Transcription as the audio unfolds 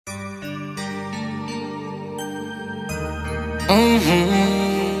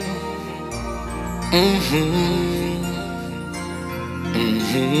Mm-hmm. Mm-hmm.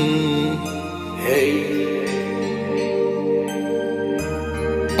 Mm-hmm. Hey.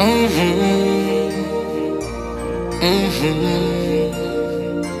 Mm-hmm. Mm-hmm.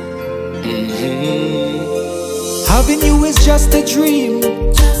 Mm-hmm. Having you is just a dream,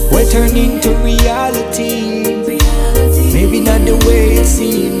 we're turning to reality. Maybe not the way it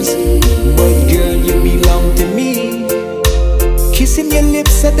seems, but girl, you belong to me. Kissing your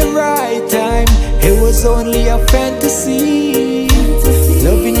lips at the right time, it was only a fantasy.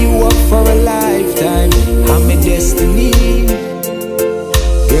 Loving you up for a lifetime, I'm a destiny.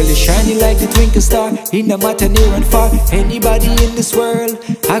 Girl, you're shining like the twinkle star, it no matter near and far. Anybody in this world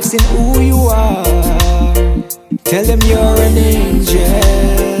asking who you are, tell them you're an angel.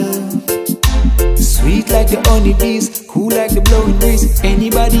 Sweet like the honeybees, cool like the blowing breeze.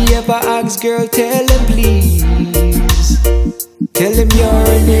 Anybody ever asks, girl, tell them please. Tell them you're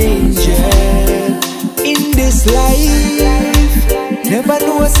an angel. In this life, never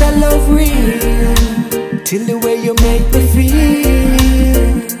know what's a love real, till the way you make me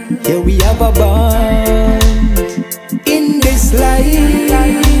feel. Yeah, we have a bond. In this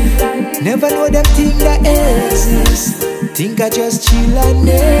life, never know them things that exist. Think I just chill on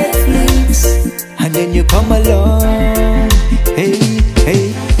Netflix, and then you come along. Hey,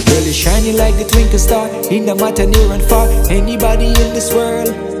 hey, girl, you're shining like the twinkle star, it no matter near and far. Anybody in this world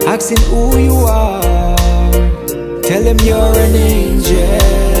asking who you are, tell them you're an angel.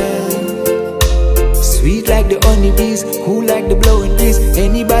 Sweet like the honeybees, cool like the blowing breeze.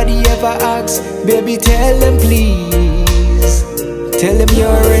 Anybody ever asks, baby, tell them please. Tell them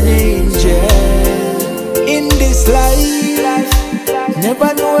you're an angel. In this life,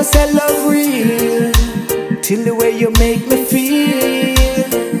 never know what's a love real, till the way you make me feel.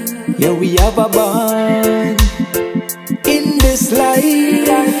 Yeah, we have a bond. In this life,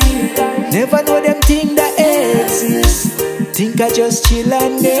 never know them things that exist. Think I just chill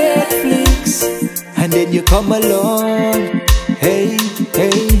on Netflix, and then you come along. Hey,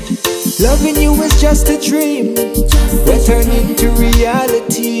 hey, loving you is just a dream, we're turning to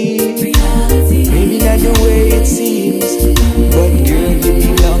reality. Maybe not the way it seems, but girl,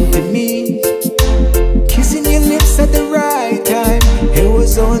 you belong to me. Kissing your lips at the right time, it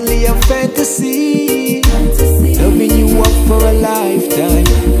was only a fantasy. Loving you up for a lifetime,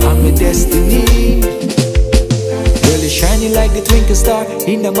 I'm a destiny. Girl, you're shining like the twinkle star,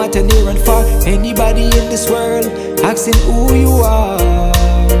 it no matter near and far. Anybody in this world asking who you are,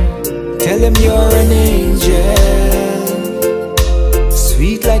 tell them you're an angel.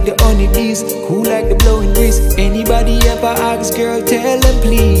 Sweet like the honeybees, cool like the blowing breeze. Anybody ever asks, girl, tell them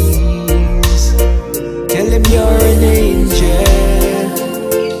please. Tell them you're an angel.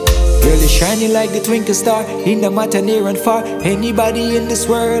 Girl, you're shining like the twinkle star, it no matter near and far. Anybody in this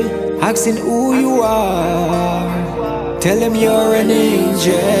world asking who you are, tell them you're an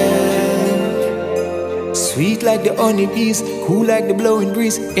angel. Sweet like the honeybees, cool like the blowing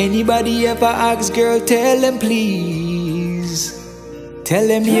breeze. Anybody ever asks, girl, tell them please. Tell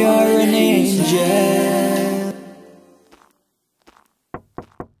them you're an angel.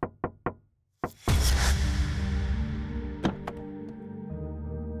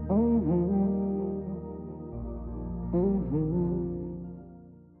 Mm-hmm. Mm-hmm.